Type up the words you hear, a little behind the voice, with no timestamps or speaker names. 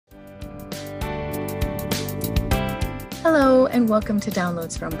Hello and welcome to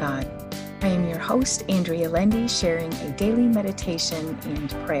Downloads from God. I am your host, Andrea Lendy, sharing a daily meditation and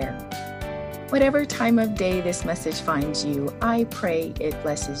prayer. Whatever time of day this message finds you, I pray it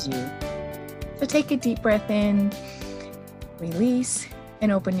blesses you. So take a deep breath in, release,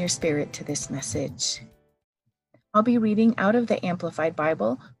 and open your spirit to this message. I'll be reading out of the Amplified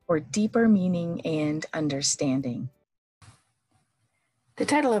Bible for deeper meaning and understanding. The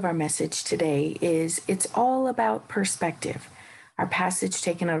title of our message today is It's All About Perspective. Our passage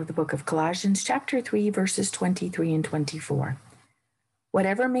taken out of the book of Colossians, chapter 3, verses 23 and 24.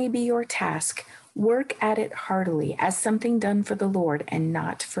 Whatever may be your task, work at it heartily as something done for the Lord and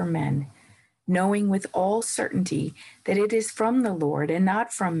not for men, knowing with all certainty that it is from the Lord and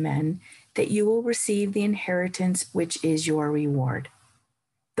not from men that you will receive the inheritance which is your reward.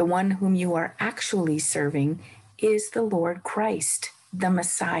 The one whom you are actually serving is the Lord Christ, the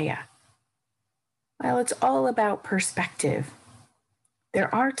Messiah. Well, it's all about perspective.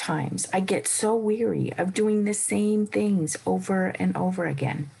 There are times I get so weary of doing the same things over and over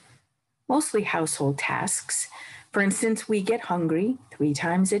again, mostly household tasks. For instance, we get hungry 3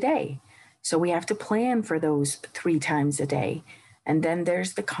 times a day, so we have to plan for those 3 times a day. And then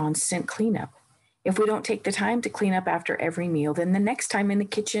there's the constant cleanup. If we don't take the time to clean up after every meal, then the next time in the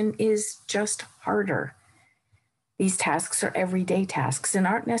kitchen is just harder. These tasks are everyday tasks and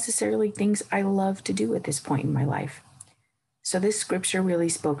aren't necessarily things I love to do at this point in my life. So this scripture really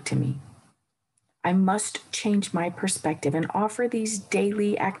spoke to me. I must change my perspective and offer these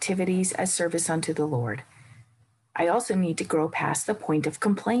daily activities as service unto the Lord. I also need to grow past the point of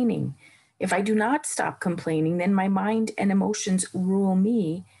complaining. If I do not stop complaining, then my mind and emotions rule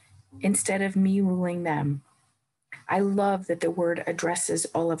me instead of me ruling them. I love that the word addresses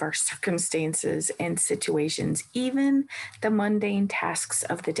all of our circumstances and situations, even the mundane tasks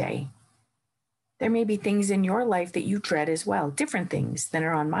of the day. There may be things in your life that you dread as well, different things than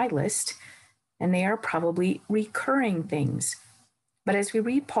are on my list, and they are probably recurring things. But as we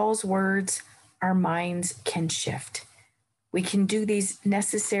read Paul's words, our minds can shift. We can do these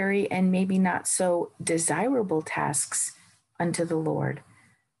necessary and maybe not so desirable tasks unto the Lord.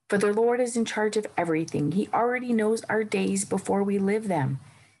 For the Lord is in charge of everything. He already knows our days before we live them.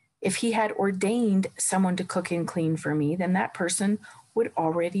 If he had ordained someone to cook and clean for me, then that person would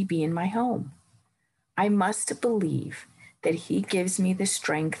already be in my home. I must believe that he gives me the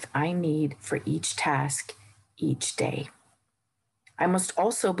strength I need for each task each day. I must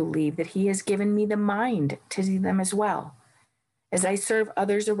also believe that he has given me the mind to do them as well. As I serve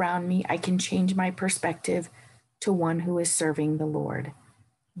others around me, I can change my perspective to one who is serving the Lord.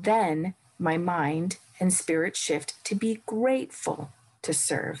 Then my mind and spirit shift to be grateful to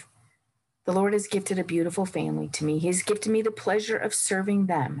serve. The Lord has gifted a beautiful family to me. He has gifted me the pleasure of serving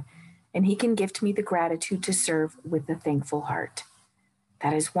them, and he can gift me the gratitude to serve with a thankful heart.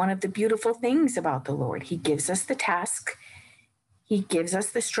 That is one of the beautiful things about the Lord. He gives us the task, he gives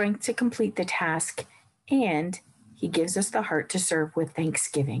us the strength to complete the task, and he gives us the heart to serve with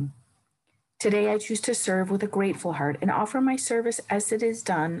thanksgiving. Today I choose to serve with a grateful heart and offer my service as it is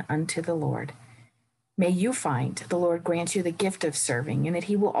done unto the Lord. May you find the Lord grant you the gift of serving, and that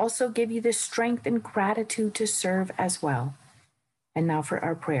he will also give you the strength and gratitude to serve as well. And now for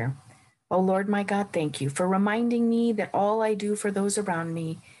our prayer. Oh Lord, my God, thank you for reminding me that all I do for those around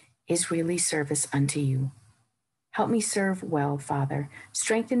me is really service unto you. Help me serve well, Father.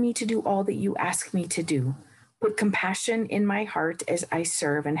 Strengthen me to do all that you ask me to do. Put compassion in my heart as I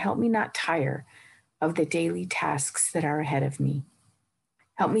serve, and help me not tire of the daily tasks that are ahead of me.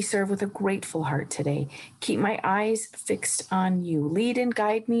 Help me serve with a grateful heart today. Keep my eyes fixed on you. Lead and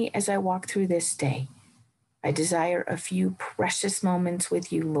guide me as I walk through this day. I desire a few precious moments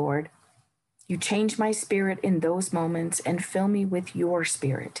with you, Lord. You change my spirit in those moments and fill me with your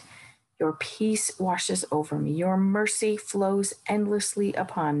spirit. Your peace washes over me. Your mercy flows endlessly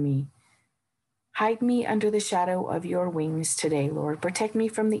upon me. Hide me under the shadow of your wings today, Lord. Protect me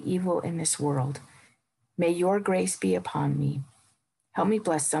from the evil in this world. May your grace be upon me. Help me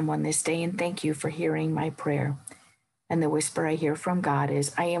bless someone this day, and thank you for hearing my prayer. And the whisper I hear from God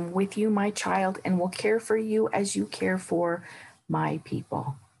is, I am with you, my child, and will care for you as you care for my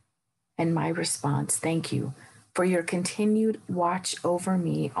people. And my response, thank you for your continued watch over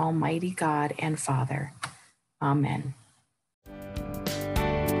me, Almighty God and Father. Amen.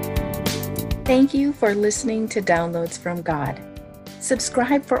 Thank you for listening to Downloads from God.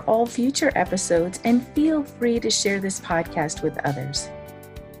 Subscribe for all future episodes and feel free to share this podcast with others.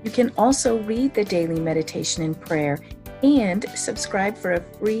 You can also read the daily meditation and prayer and subscribe for a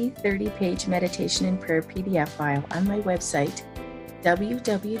free 30-page meditation and prayer PDF file on my website,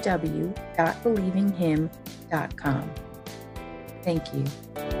 www.believinghim.com. Thank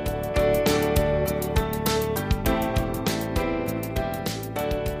you.